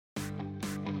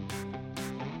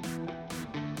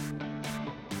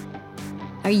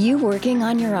Are you working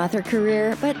on your author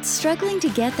career but struggling to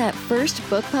get that first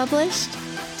book published?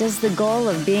 Does the goal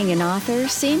of being an author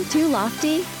seem too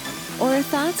lofty? Or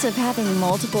thoughts of having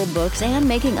multiple books and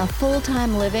making a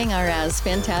full-time living are as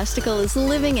fantastical as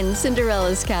living in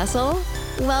Cinderella's castle?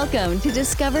 Welcome to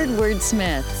Discovered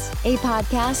Wordsmiths, a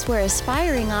podcast where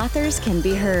aspiring authors can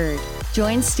be heard.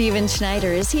 Join Stephen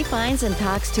Schneider as he finds and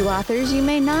talks to authors you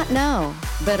may not know,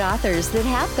 but authors that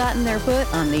have gotten their foot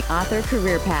on the author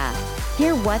career path.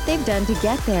 Hear what they've done to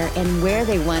get there and where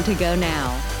they want to go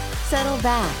now. Settle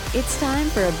back. It's time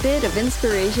for a bit of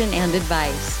inspiration and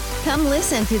advice. Come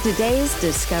listen to today's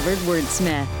Discovered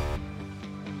Wordsmith.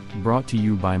 Brought to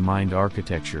you by Mind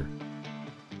Architecture.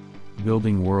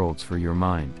 Building worlds for your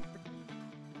mind.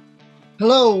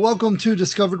 Hello, welcome to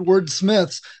Discovered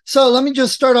Wordsmiths. So let me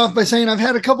just start off by saying I've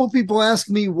had a couple people ask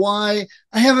me why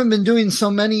I haven't been doing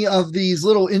so many of these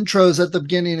little intros at the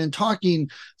beginning and talking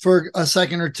for a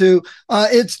second or two.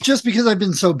 It's just because I've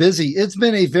been so busy. It's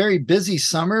been a very busy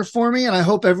summer for me, and I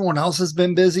hope everyone else has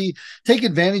been busy. Take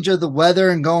advantage of the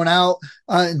weather and going out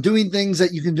and doing things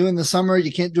that you can do in the summer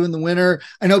you can't do in the winter.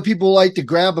 I know people like to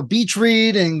grab a beach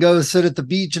read and go sit at the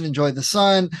beach and enjoy the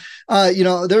sun.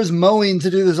 There's mowing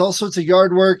to do. There's all sorts of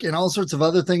yard work and all sorts of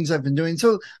other things I've been doing.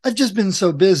 So I've just been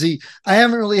so busy. I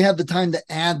haven't really had the time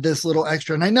to add this little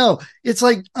extra. And I know it's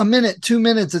like a minute, 2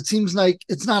 minutes. It seems like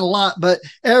it's not a lot, but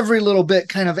every little bit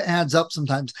kind of adds up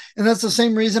sometimes. And that's the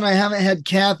same reason I haven't had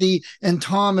Kathy and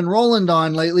Tom and Roland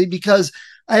on lately, because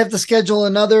I have to schedule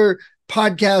another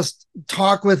podcast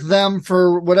talk with them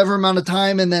for whatever amount of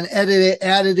time and then add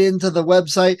it into the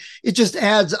website. It just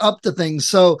adds up to things.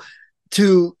 So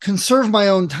to conserve my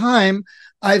own time,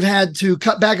 I've had to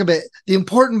cut back a bit. The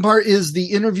important part is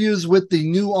the interviews with the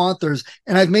new authors,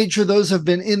 and I've made sure those have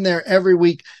been in there every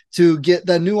week to get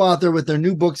the new author with their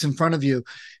new books in front of you.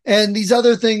 And these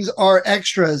other things are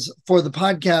extras for the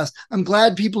podcast. I'm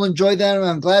glad people enjoy them.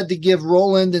 I'm glad to give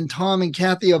Roland and Tom and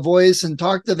Kathy a voice and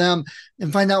talk to them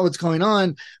and find out what's going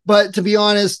on. But to be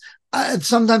honest,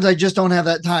 sometimes I just don't have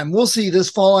that time. We'll see.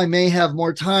 This fall, I may have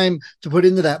more time to put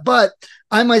into that. But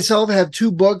I myself have 2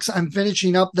 books I'm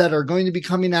finishing up that are going to be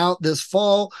coming out this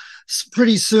fall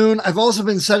pretty soon. I've also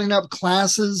been setting up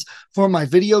classes for my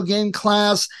video game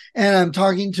class, and I'm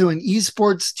talking to an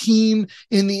esports team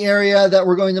in the area that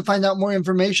we're going to find out more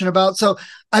information about. So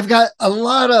I've got a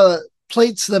lot of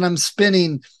plates that I'm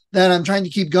spinning that I'm trying to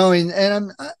keep going.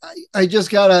 And I just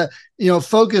got to,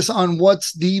 focus on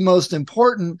what's the most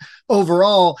important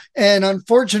overall. And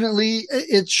unfortunately,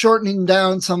 it's shortening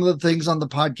down some of the things on the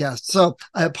podcast. So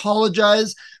I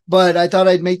apologize, but I thought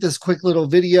I'd make this quick little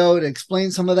video to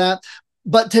explain some of that.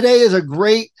 But today is a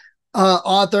great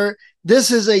author.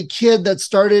 This is a kid that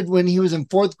started when he was in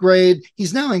 4th grade.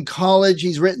 He's now in college.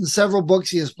 He's written several books.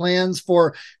 He has plans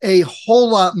for a whole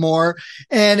lot more.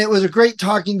 And it was a great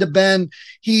talking to Ben.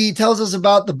 He tells us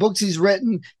about the books he's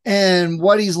written and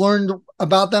what he's learned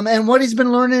about them and what he's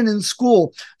been learning in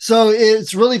school. So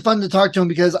it's really fun to talk to him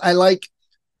because I like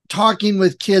talking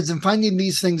with kids and finding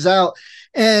these things out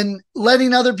and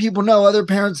letting other people know, other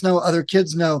parents know, other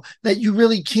kids know that you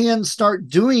really can start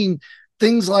doing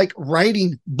things like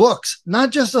writing books, not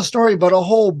just a story, but a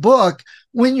whole book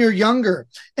when you're younger.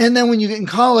 And then when you get in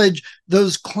college,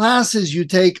 those classes you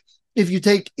take, if you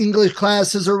take English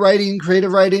classes or writing,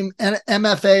 creative writing, and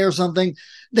MFA or something,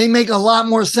 they make a lot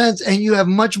more sense and you have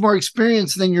much more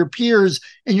experience than your peers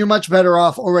and you're much better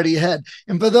off already ahead.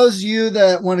 And for those of you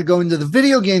that want to go into the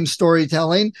video game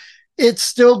storytelling, it's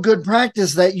still good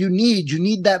practice that you need. You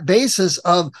need that basis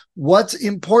of what's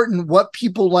important, what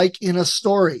people like in a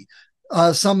story.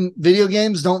 Some video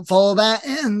games don't follow that,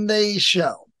 and they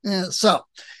show. So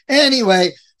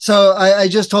I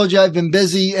just told you I've been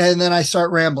busy, and then I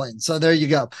start rambling. So there you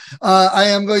go. I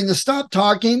am going to stop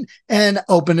talking and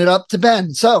open it up to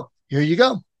Ben. So here you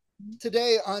go.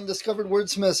 Today on Discovered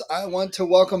Wordsmiths, I want to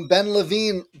welcome Ben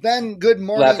Levin. Ben, good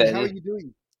morning. Levin. How are you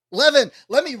doing? Levin,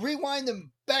 let me rewind and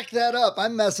back that up.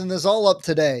 I'm messing this all up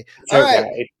today. It's all okay.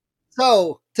 right.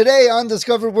 So today on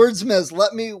Discovered Wordsmiths,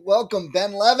 let me welcome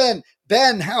Ben Levin.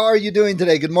 Ben, how are you doing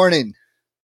today? Good morning.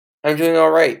 I'm doing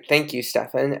all right. Thank you,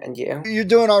 Stefan. And you? You're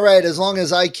doing all right as long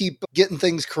as I keep getting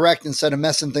things correct instead of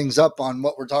messing things up on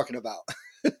what we're talking about.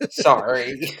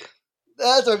 Sorry.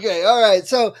 That's okay. All right.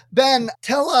 So, Ben,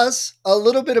 tell us a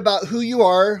little bit about who you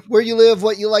are, where you live,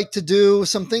 what you like to do,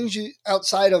 some things you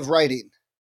outside of writing.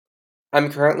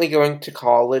 I'm currently going to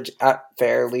college at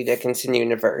Fairleigh Dickinson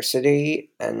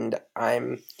University, and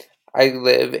I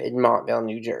live in Montville,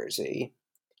 New Jersey.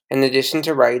 In addition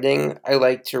to writing, I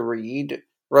like to read,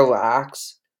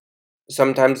 relax,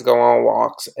 sometimes go on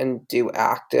walks and do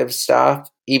active stuff,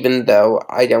 even though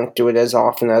I don't do it as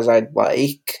often as I'd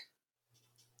like.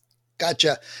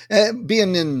 Gotcha.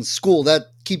 Being in school, that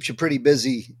keeps you pretty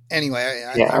busy anyway.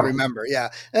 I Yeah. remember. Yeah.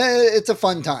 It's a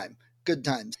fun time. Good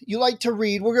times. You like to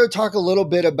read. We're going to talk a little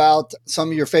bit about some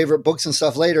of your favorite books and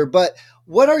stuff later, but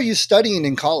what are you studying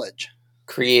in college?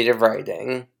 Creative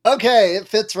writing. Okay, it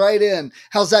fits right in.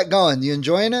 How's that going? You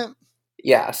enjoying it?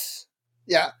 Yes.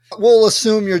 Yeah. We'll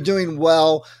assume you're doing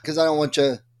well because I don't want you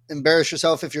to embarrass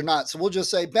yourself if you're not. So we'll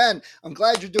just say, Ben, I'm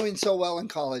glad you're doing so well in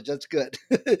college. That's good.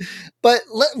 But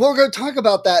we're going to talk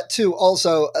about that too.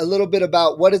 Also, a little bit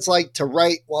about what it's like to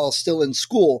write while still in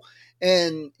school.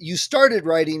 And you started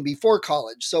writing before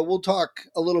college. So we'll talk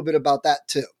a little bit about that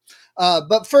too.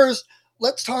 But first,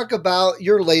 let's talk about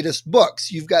your latest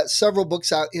books. You've got several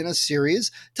books out in a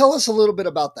series. Tell us a little bit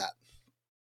about that.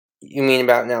 You mean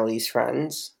about Nellie's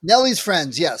friends? Nellie's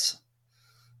Friends, yes.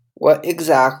 What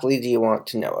exactly do you want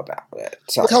to know about it?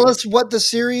 Sorry. Tell us what the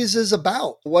series is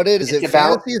about. What it is. Is it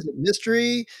fantasy? Is it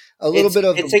mystery? A little bit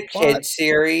of it's the a plot? kid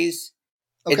series.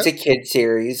 Okay. It's a kid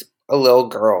series, a little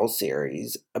girl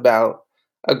series about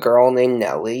a girl named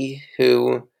Nellie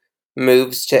who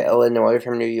moves to Illinois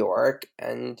from New York,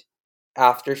 and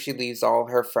after she leaves all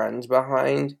her friends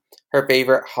behind, her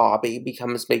favorite hobby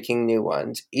becomes making new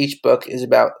ones. Each book is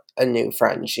about a new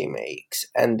friend she makes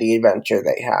and the adventure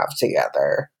they have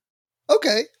together.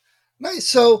 Okay. Nice.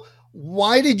 So,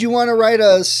 why did you want to write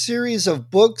a series of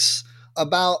books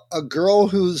about a girl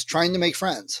who's trying to make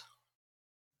friends?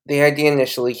 The idea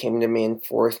initially came to me in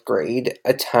 4th grade,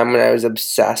 a time when I was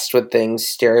obsessed with things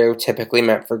stereotypically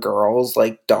meant for girls,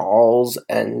 like dolls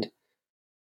and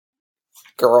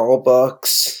girl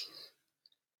books.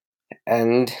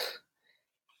 And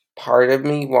part of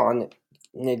me wanted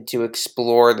to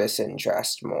explore this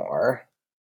interest more.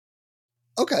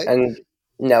 Okay. And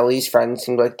Nellie's Friends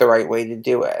seemed like the right way to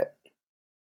do it.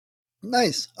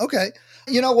 Nice. Okay.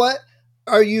 You know what?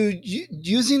 Are you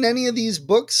using any of these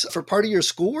books for part of your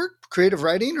schoolwork, creative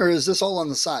writing, or is this all on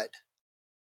the side?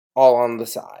 All on the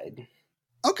side.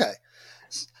 Okay.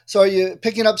 So are you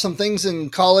picking up some things in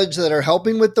college that are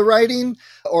helping with the writing,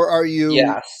 or are you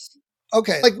Yes.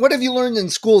 okay? Like what have you learned in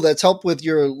school that's helped with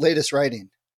your latest writing?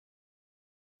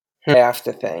 I have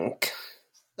to think.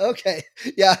 Okay.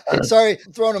 Yeah. Sorry,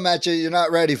 throwing them at you you're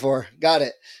not ready for. Got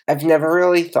it. I've never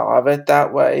really thought of it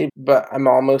that way, but I'm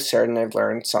almost certain I've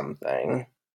learned something.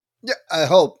 Yeah, I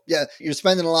hope. Yeah, you're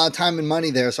spending a lot of time and money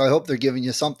there, so I hope they're giving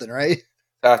you something, right?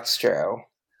 That's true.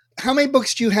 How many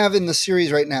books do you have in the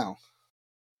series right now?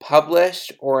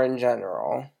 Published or in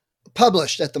general?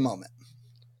 Published at the moment.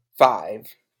 5.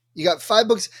 You got 5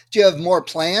 books. Do you have more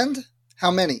planned? How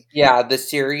many? Yeah, the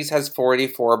series has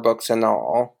 44 books in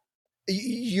all.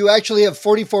 You actually have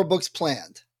 44 books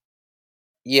planned.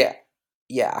 Yeah.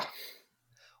 Yeah.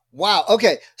 Wow.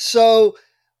 Okay. So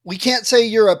we can't say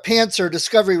you're a pantser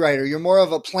discovery writer. You're more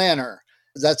of a planner.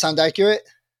 Does that sound accurate?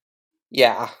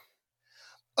 Yeah.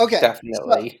 Okay.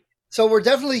 Definitely. So we're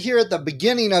definitely here at the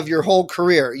beginning of your whole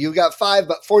career. You've got 5,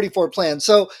 but 44 planned.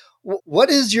 So what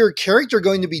is your character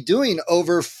going to be doing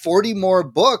over 40 more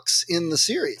books in the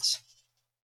series?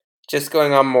 Just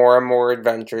going on more and more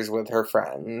adventures with her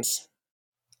friends.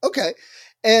 Okay.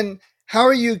 And how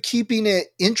are you keeping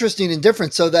it interesting and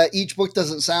different so that each book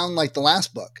doesn't sound like the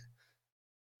last book?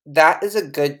 That is a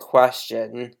good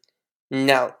question.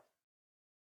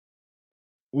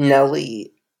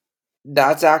 Nellie,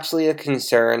 that's actually a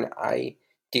concern I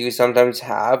do sometimes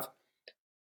have.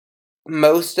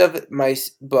 Most of my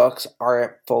books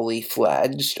aren't fully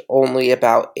fledged. Only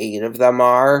about 8 of them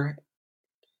are.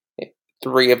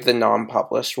 3 of the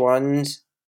non-published ones.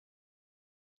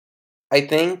 I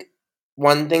think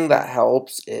one thing that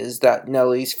helps is that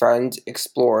Nellie's Friends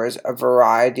explores a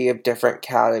variety of different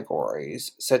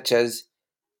categories, such as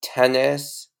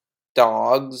tennis,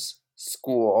 dogs,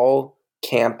 school,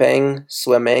 camping,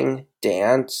 swimming,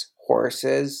 dance,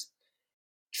 horses,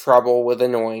 trouble with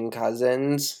annoying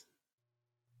cousins.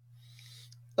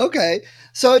 Okay.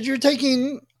 So you're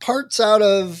taking parts out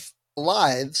of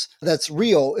lives that's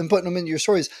real and putting them into your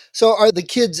stories. So are the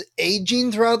kids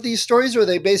aging throughout these stories or are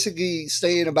they basically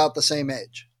staying about the same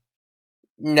age?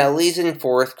 Nellie's in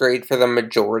 4th grade for the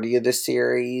majority of the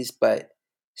series, but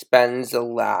spends the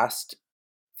last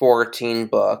 14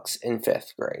 books in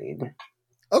 5th grade.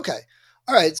 Okay.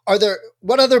 All right.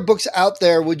 What other books out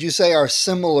there would you say are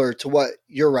similar to what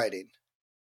you're writing?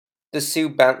 The Sue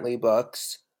Bentley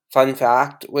books. Fun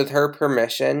fact, with her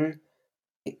permission,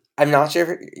 I'm not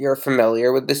sure if you're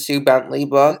familiar with the Sue Bentley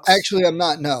books. Actually, I'm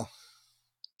not. No.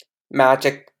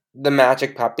 Magic the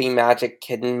Magic Puppy, Magic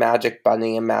Kitten, Magic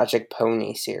Bunny, and Magic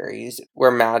Pony series,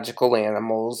 where magical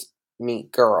animals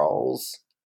meet girls.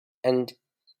 And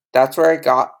that's where I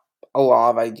got a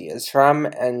lot of ideas from,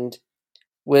 and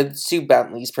with Sue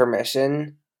Bentley's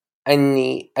permission, I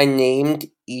named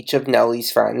each of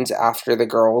Nellie's friends after the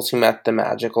girls who met the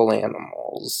magical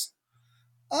animals.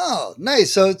 Oh,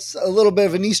 nice. So it's a little bit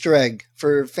of an Easter egg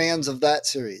for fans of that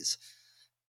series.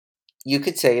 You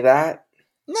could say that.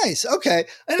 Nice. Okay.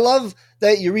 I love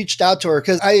that you reached out to her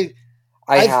because I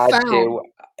had to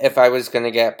if I was going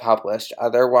to get published.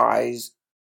 Otherwise,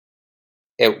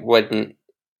 it wouldn't.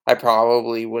 I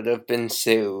probably would have been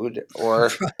sued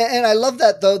or. And I love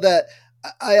that, though, that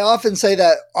I often say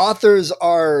that authors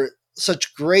are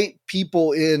such great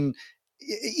people in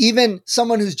even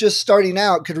someone who's just starting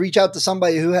out could reach out to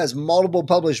somebody who has multiple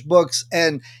published books.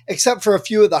 And except for a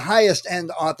few of the highest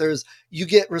end authors, you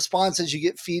get responses, you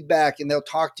get feedback, and they'll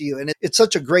talk to you. And it's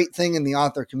such a great thing in the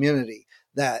author community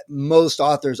that most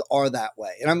authors are that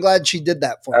way. And I'm glad she did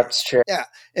that for That's true. Yeah.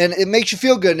 And it makes you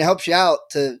feel good and it helps you out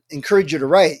to encourage you to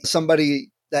write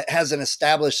somebody that has an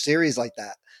established series like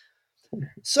that.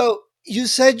 So you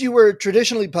said you were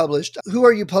traditionally published. Who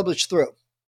are you published through?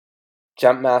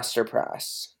 Jumpmaster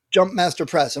Press. Jumpmaster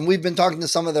Press. And we've been talking to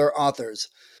some of their authors.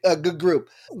 A good group.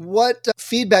 What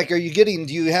feedback are you getting?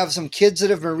 Do you have some kids that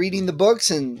have been reading the books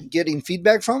and getting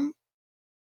feedback from?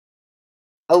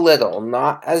 A little,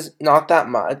 not that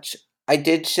much. I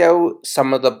did show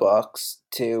some of the books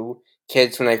to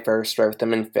kids when I first wrote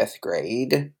them in 5th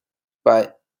grade,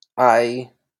 but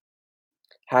I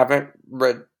haven't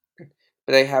really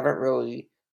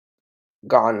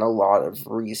gotten a lot of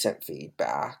recent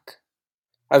feedback.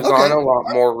 I've gotten a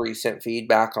lot more recent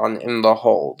feedback on In the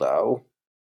Hole, though.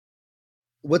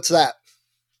 What's that?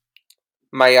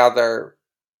 My other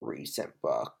recent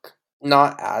book.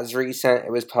 Not as recent.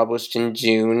 It was published in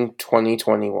June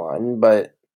 2021,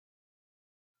 but...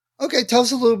 Okay, tell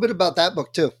us a little bit about that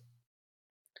book, too.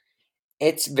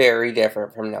 It's very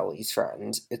different from Nellie's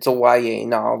Friends. It's a YA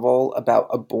novel about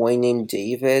a boy named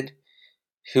David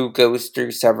who goes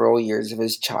through several years of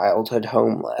his childhood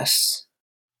homeless.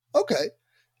 Okay.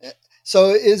 So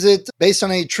is it based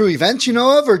on a true event you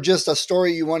know of, or just a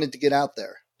story you wanted to get out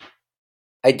there?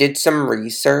 I did some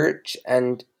research,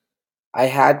 and I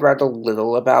had read a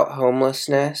little about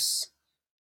homelessness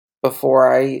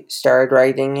before I started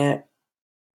writing it.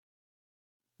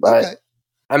 But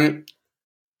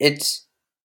it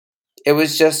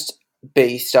was just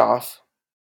based off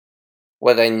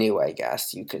what I knew, I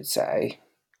guess you could say.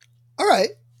 All right.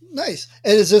 Nice.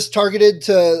 And is this targeted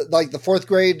to like the 4th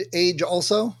grade age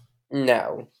also?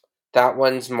 No, that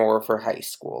one's more for high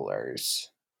schoolers.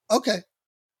 Okay.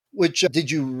 Which, did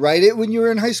you write it when you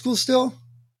were in high school still?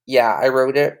 Yeah, I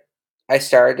wrote it. I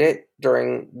started it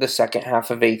during the second half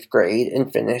of 8th grade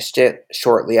and finished it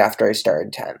shortly after I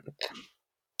started 10th.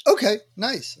 Okay,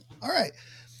 nice. All right.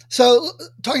 So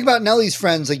talking about Nellie's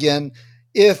Friends again,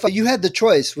 if you had the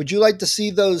choice, would you like to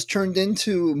see those turned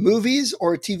into movies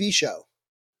or a TV show?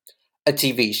 A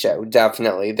TV show,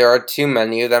 definitely. There are too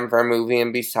many of them for a movie,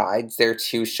 and besides, they're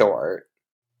too short.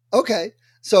 Okay.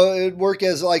 So it would work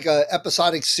as like a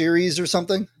episodic series or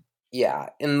something? Yeah,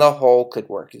 In the Hole could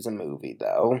work as a movie,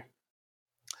 though.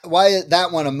 Why is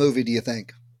that one a movie, do you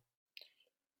think?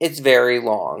 It's very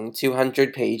long,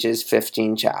 200 pages,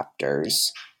 15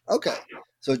 chapters. Okay.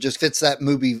 So it just fits that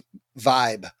movie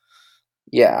vibe.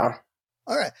 Yeah.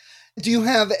 All right. Do you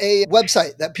have a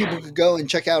website that people could go and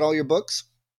check out all your books?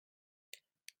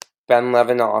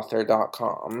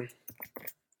 benlevinauthor.com.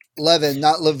 Levin,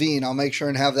 not Levine. I'll make sure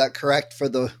and have that correct for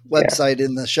the website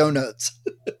in the show notes.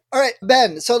 All right,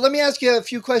 Ben. So let me ask you a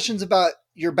few questions about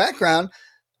your background.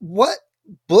 What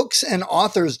books and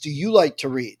authors do you like to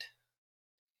read?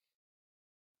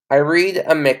 I read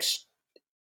a mixture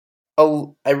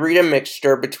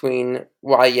between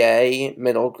YA,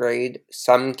 middle grade,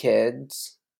 some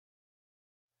kids.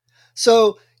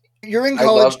 So you're in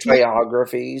college. I love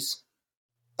biographies.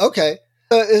 Okay.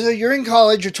 So you're in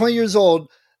college, you're 20 years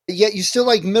old, yet you still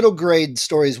like middle grade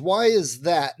stories. Why is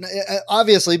that?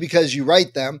 Obviously because you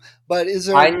write them, but is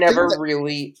there... I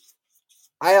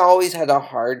always had a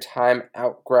hard time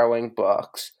outgrowing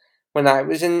books. When I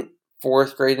was in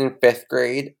 4th grade and 5th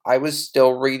grade, I was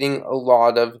still reading a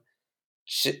lot of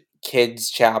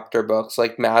kids chapter books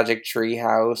like Magic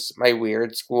Treehouse, My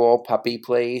Weird School, Puppy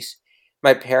Place.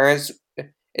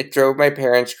 It drove my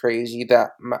parents crazy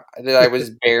that I was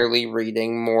barely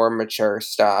reading more mature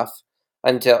stuff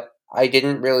until I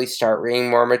didn't really start reading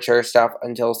more mature stuff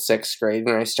until 6th grade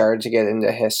when I started to get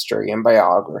into history and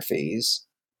biographies.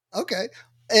 Okay.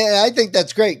 And I think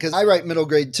that's great because I write middle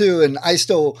grade too, and I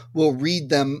still will read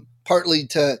them partly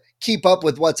to keep up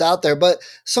with what's out there. But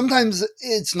sometimes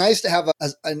it's nice to have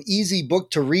an easy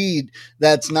book to read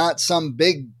that's not some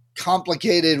big,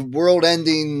 complicated, world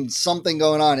ending something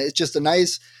going on. It's just a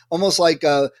nice, almost like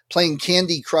playing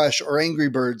Candy Crush or Angry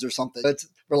Birds or something. It's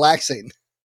relaxing.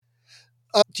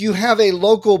 Do you have a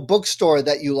local bookstore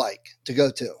that you like to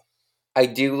go to? I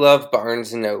do love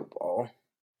Barnes & Noble.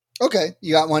 Okay.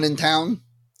 You got one in town?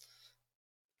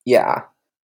 Yeah.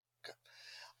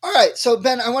 All right. So,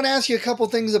 Ben, I want to ask you a couple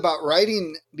things about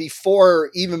writing before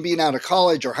even being out of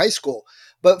college or high school.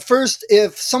 But first,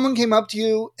 if someone came up to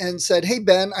you and said, "Hey,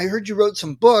 Ben, I heard you wrote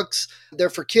some books.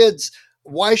 They're for kids.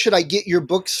 Why should I get your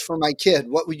books for my kid?"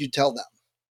 What would you tell them?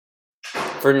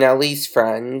 For Nellie's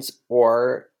Friends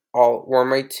or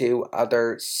my two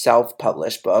other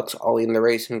self-published books, Ollie and the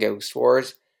Race and Ghost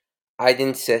Wars, I'd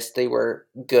insist they were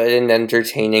good and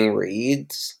entertaining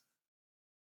reads.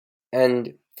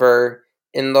 And for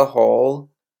In the Hole,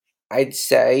 I'd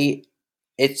say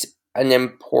it's an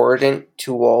important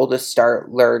tool to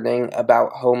start learning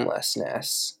about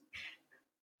homelessness.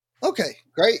 Okay,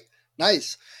 great.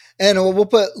 Nice. And we'll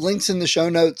put links in the show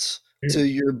notes to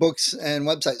your books and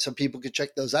website so people could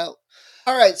check those out.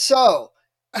 All right. So,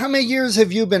 how many years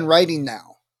have you been writing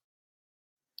now?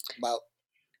 About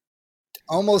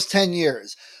almost 10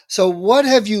 years. So, what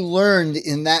have you learned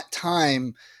in that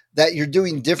time that you're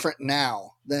doing different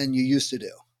now than you used to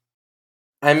do?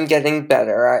 I'm getting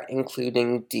better at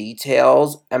including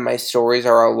details, and my stories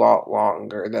are a lot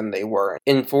longer than they were.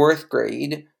 In 4th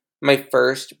grade, my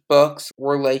first books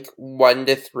were like 1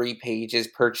 to 3 pages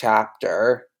per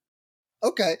chapter.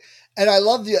 Okay. And I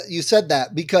love that you said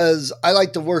that because I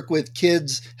like to work with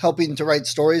kids helping to write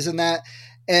stories in that.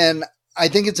 And I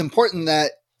think it's important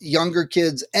that younger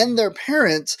kids and their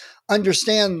parents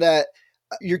understand that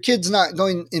your kid's not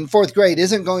going in 4th grade,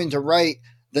 isn't going to write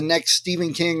the next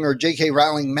Stephen King or J.K.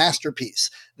 Rowling masterpiece,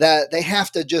 that they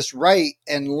have to just write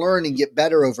and learn and get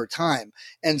better over time.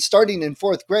 And starting in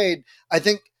 4th grade, I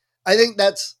think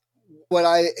that's what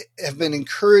I have been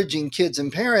encouraging kids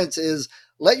and parents is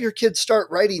let your kids start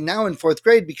writing now in 4th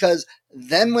grade, because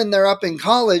then when they're up in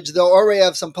college, they'll already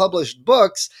have some published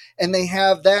books and they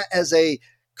have that as a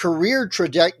career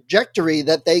trajectory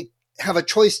that they have a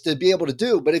choice to be able to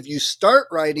do. But if you start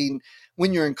writing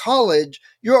when you're in college,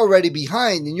 you're already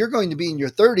behind and you're going to be in your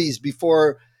 30s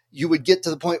before you would get to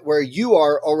the point where you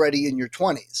are already in your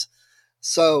 20s.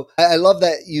 So I love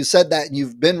that you said that and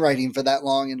you've been writing for that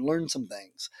long and learned some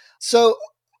things. So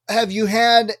have you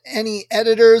had any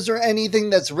editors or anything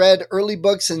that's read early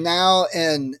books and now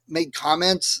and made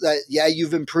comments that, yeah,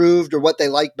 you've improved or what they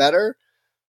like better?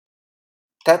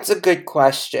 That's a good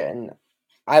question.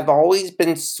 I've always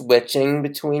been switching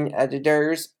between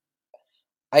editors.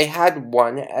 I had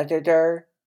one editor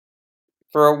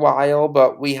for a while,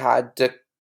 but we had to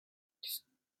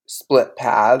split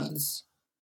paths.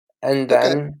 And Okay.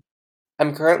 then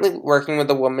I'm currently working with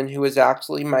a woman who is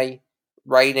actually my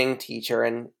writing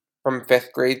teacher from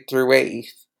 5th grade through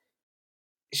 8th.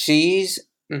 She's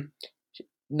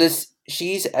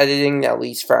editing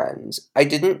Nellie's Friends. I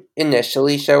didn't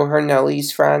initially show her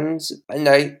Nellie's Friends,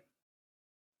 and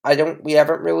we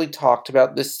haven't really talked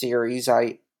about the series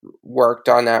I worked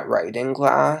on at writing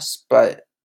class, but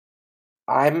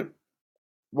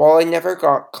while I never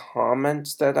got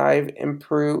comments that I've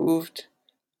improved,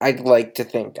 I'd like to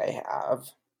think I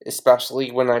have,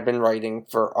 especially when I've been writing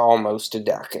for almost a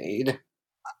decade.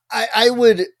 I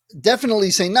would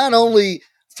definitely say not only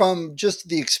from just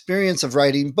the experience of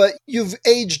writing, but you've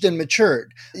aged and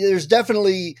matured. There's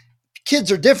definitely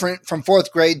kids are different from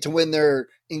 4th grade to when they're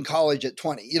in college at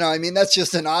 20. You know, I mean, that's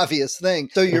just an obvious thing.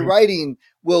 So your writing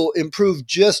will improve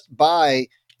just by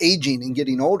aging and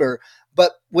getting older.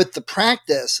 But with the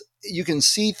practice, you can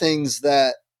see things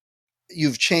that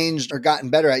you've changed or gotten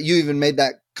better at. You even made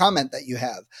that comment that you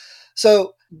have.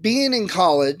 So being in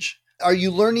college, are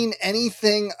you learning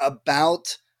anything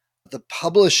about the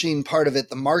publishing part of it,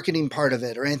 the marketing part of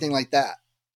it, or anything like that?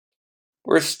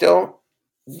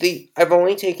 I've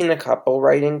only taken a couple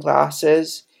writing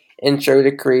classes, intro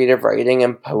to creative writing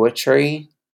and poetry.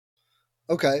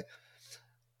 Okay.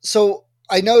 So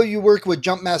I know you work with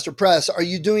Jumpmaster Press. Are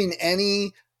you doing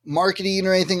any marketing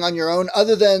or anything on your own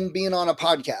other than being on a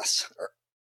podcast?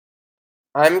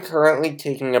 I'm currently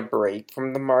taking a break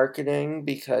from the marketing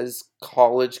because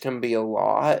college can be a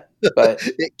lot, but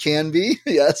It can be,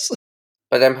 yes.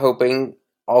 but I'm hoping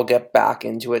I'll get back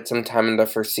into it sometime in the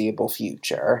foreseeable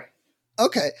future.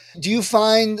 Okay. Do you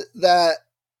find that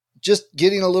just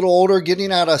getting a little older,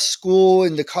 getting out of school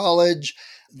into college,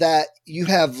 that you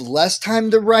have less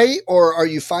time to write, or are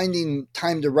you finding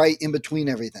time to write in between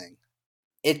everything?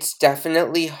 It's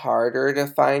definitely harder to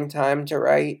find time to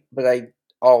write, but I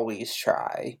always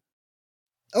try.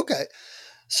 Okay.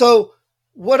 So,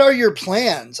 what are your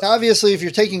plans? Obviously, if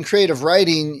you're taking creative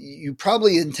writing, you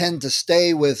probably intend to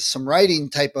stay with some writing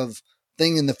type of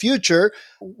thing in the future.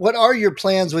 What are your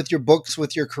plans with your books,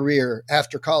 with your career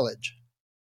after college?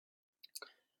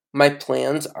 My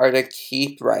plans are to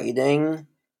keep writing,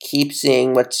 keep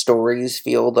seeing what stories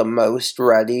feel the most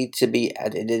ready to be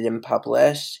edited and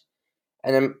published,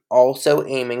 and I'm also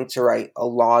aiming to write a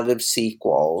lot of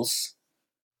sequels.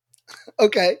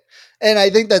 Okay. And I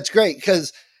think that's great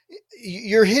because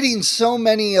you're hitting so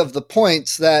many of the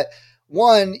points that,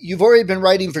 one, you've already been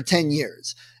writing for 10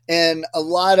 years. And a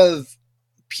lot of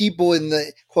people in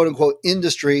the quote unquote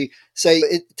industry say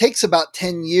it takes about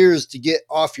 10 years to get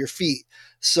off your feet.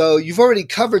 So you've already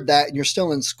covered that and you're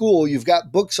still in school. You've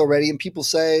got books already. And people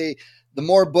say the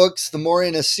more books, the more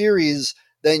in a series,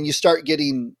 then you start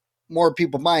getting more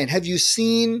people buying. Have you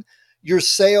seen your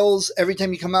sales every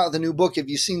time you come out with a new book? Have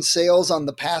you seen sales on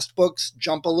the past books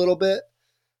jump a little bit?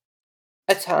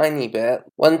 A tiny bit.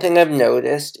 One thing I've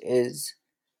noticed is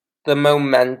the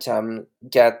momentum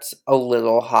gets a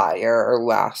little higher or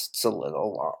lasts a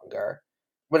little longer.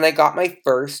 When I got my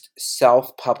first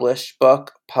self-published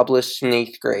book, published in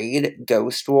 8th grade,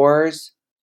 Ghost Wars,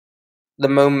 the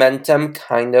momentum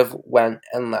kind of went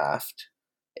and left.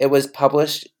 It was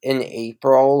published in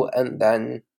April, and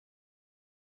then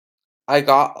I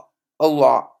got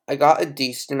I got a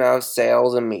decent amount of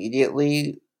sales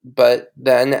immediately, but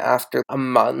then after a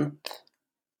month,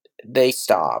 they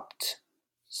stopped.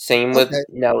 Same with Okay.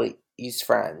 Nellie's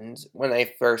Friends when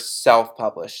I first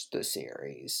self-published the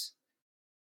series.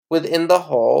 Within the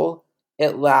whole,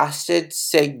 it lasted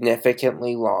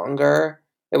significantly longer.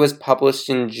 It was published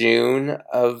in June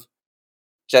of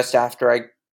just after I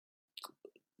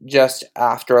just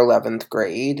after 11th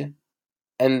grade,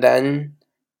 and then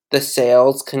the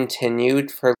sales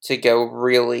continued for to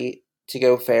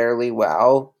go fairly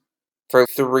well for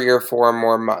 3 or 4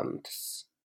 more months.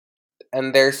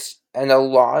 And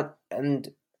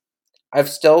I've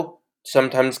still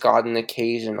sometimes gotten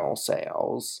occasional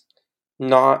sales.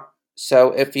 Not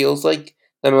so it feels like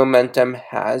the momentum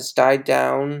has died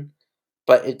down,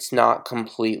 but it's not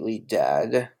completely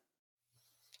dead.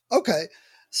 Okay.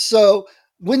 So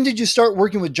when did you start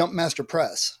working with Jumpmaster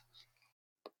Press?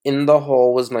 In the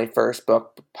Hole was my first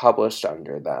book published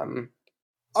under them,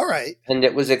 All right. and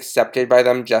it was accepted by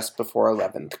them just before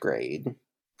 11th grade.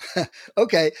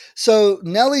 Okay. So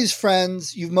Nellie's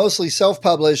Friends, you've mostly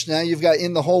self-published. Now you've got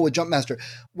In the Hole with Jumpmaster.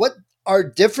 What are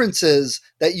differences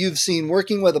that you've seen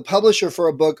working with a publisher for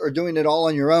a book or doing it all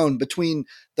on your own between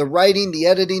the writing, the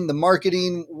editing, the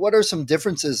marketing? What are some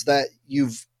differences that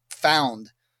you've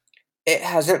found? It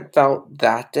hasn't felt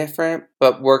that different,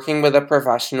 but working with a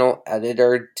professional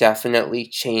editor definitely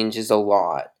changes a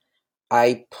lot.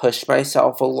 I push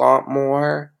myself a lot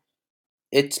more.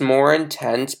 It's more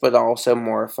intense, but also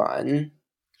more fun.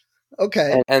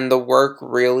 Okay. And the work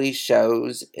really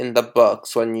shows in the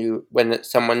books when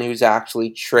it's someone who's actually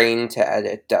trained to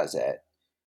edit does it.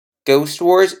 Ghost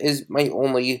Wars is my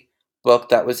only book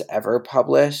that was ever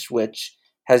published, which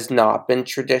has not been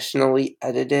traditionally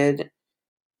edited,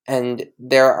 and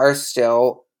there's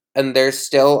still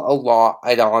a lot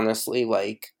I'd honestly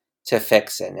like to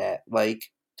fix in it.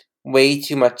 Like way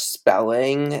too much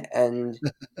spelling, and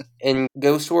in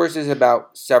Ghost Wars is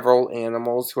about several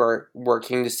animals who are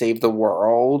working to save the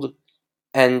world,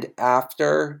 and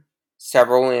after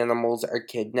several animals are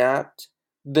kidnapped,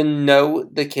 the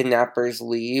note the kidnappers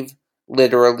leave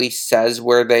literally says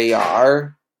where they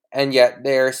are, and yet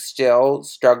they're still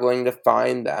struggling to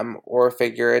find them or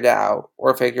figure out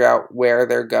where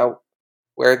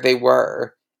they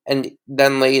were. And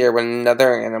then later when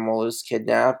another animal is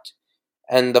kidnapped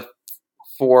and the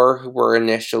four who were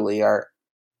initially are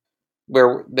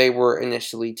where they were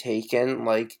initially taken,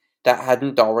 like that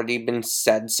hadn't already been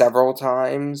said several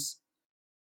times.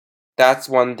 That's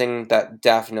one thing that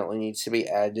definitely needs to be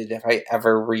edited if I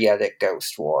ever re-edit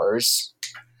Ghost Wars.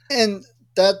 And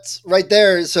that's right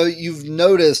there. So you've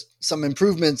noticed some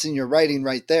improvements in your writing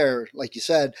right there, like you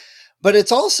said. But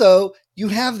it's also, you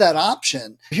have that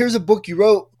option. Here's a book you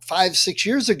wrote 5, 6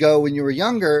 years ago when you were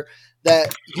younger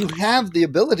that you have the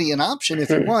ability and option,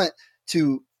 if you want,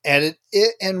 to edit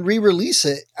it and re-release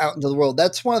it out into the world.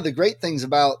 That's one of the great things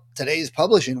about today's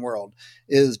publishing world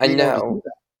is I being able to do know,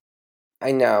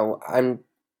 I know.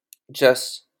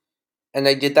 And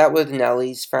I did that with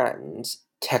Nellie's Friends.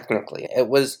 Technically,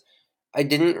 I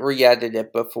didn't re-edit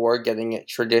it before getting it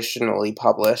traditionally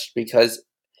published because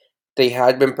they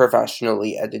had been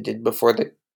professionally edited before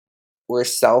they were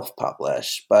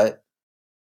self-published, but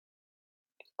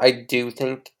I do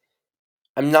think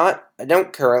I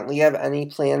don't currently have any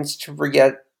plans to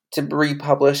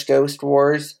republish Ghost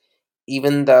Wars,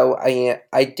 even though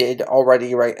I did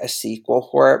already write a sequel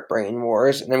for it, Brain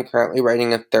Wars, and I'm currently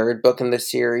writing a third book in the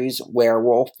series,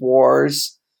 Werewolf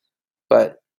Wars,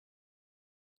 but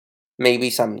maybe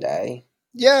someday.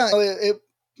 Yeah, it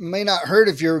may not hurt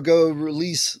if you go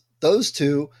release those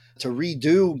two to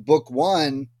redo book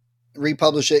one,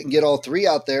 republish it, and get all three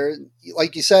out there.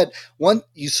 Like you said,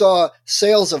 you saw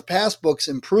sales of past books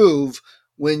improve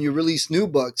when you release new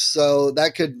books, so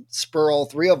that could spur all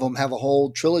three of them have a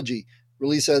whole trilogy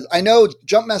release. I know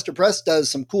Jumpmaster Press does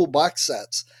some cool box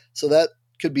sets, so that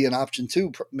could be an option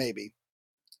too, maybe.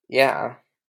 Yeah.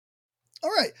 All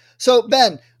right. So,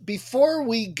 Ben, before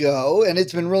we go, and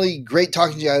it's been really great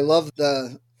talking to you. I love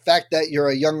the fact that you're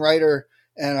a young writer,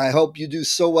 and I hope you do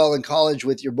so well in college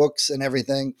with your books and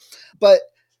everything. But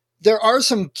there are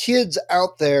some kids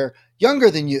out there younger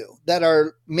than you that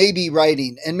are maybe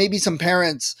writing, and maybe some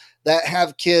parents that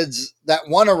have kids that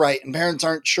want to write, and parents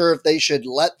aren't sure if they should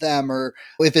let them or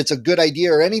if it's a good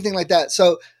idea or anything like that.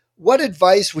 So what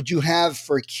advice would you have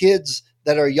for kids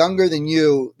that are younger than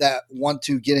you that want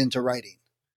to get into writing?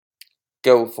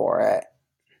 Go for it.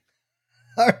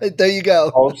 All right, there you go.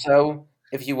 Also,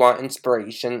 if you want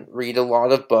inspiration, read a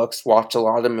lot of books, watch a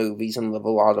lot of movies, and live a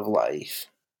lot of life.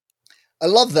 I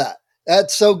love that.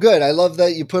 That's so good. I love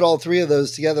that you put all three of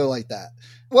those together like that.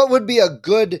 What would be a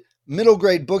good middle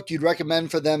grade book you'd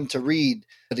recommend for them to read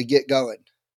to get going?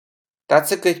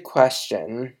 That's a good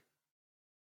question.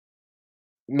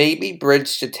 Maybe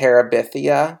Bridge to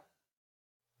Terabithia.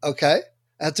 Okay,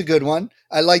 that's a good one.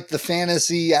 I like the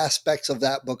fantasy aspects of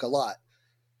that book a lot.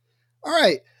 All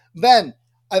right, Ben,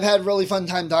 I've had a really fun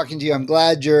time talking to you. I'm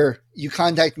glad you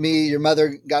contacted me. Your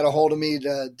mother got a hold of me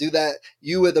to do that.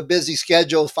 You with a busy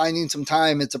schedule, finding some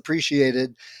time, it's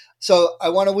appreciated. So I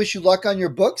want to wish you luck on your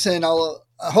books, and I'll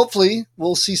hopefully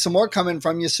we'll see some more coming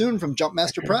from you soon from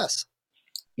Jumpmaster Press.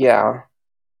 Yeah.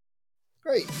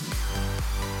 Great.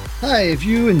 Hi, if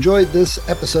you enjoyed this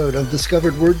episode of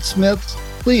Discovered Wordsmiths,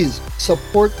 please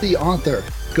support the author.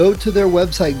 Go to their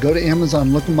website, go to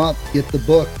Amazon, look them up, get the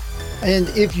book. And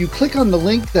if you click on the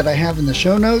link that I have in the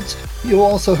show notes, you'll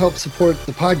also help support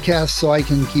the podcast so I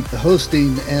can keep the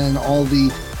hosting and all the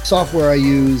software I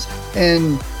use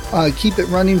and keep it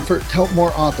running to help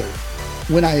more authors.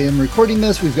 When I am recording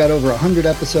this, we've got over 100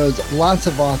 episodes, lots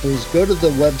of authors. Go to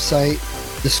the website,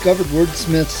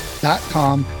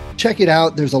 discoveredwordsmiths.com. Check it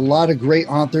out. There's a lot of great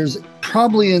authors,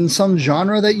 probably in some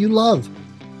genre that you love.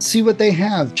 See what they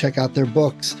have. Check out their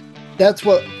books. That's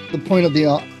what the point of the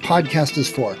podcast is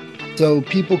for. So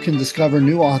people can discover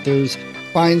new authors,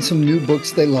 find some new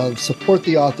books they love, support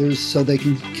the authors so they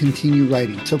can continue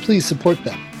writing. So please support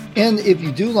them. And if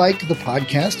you do like the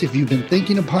podcast, if you've been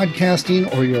thinking of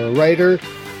podcasting or you're a writer,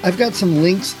 I've got some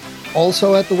links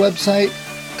also at the website.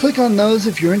 Click on those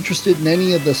if you're interested in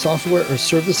any of the software or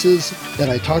services that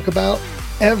I talk about.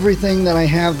 Everything that I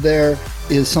have there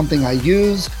is something I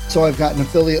use, so I've got an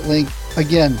affiliate link.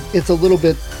 Again, it's a little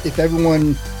bit, if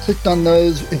everyone clicked on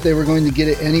those, if they were going to get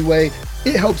it anyway,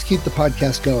 it helps keep the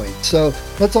podcast going. So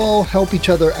let's all help each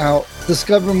other out,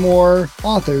 discover more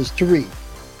authors to read.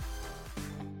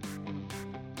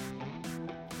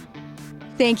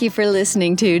 Thank you for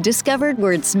listening to Discovered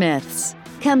Wordsmiths.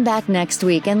 Come back next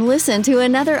week and listen to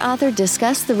another author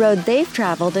discuss the road they've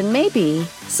traveled, and maybe,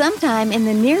 sometime in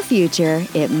the near future,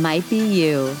 it might be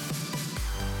you.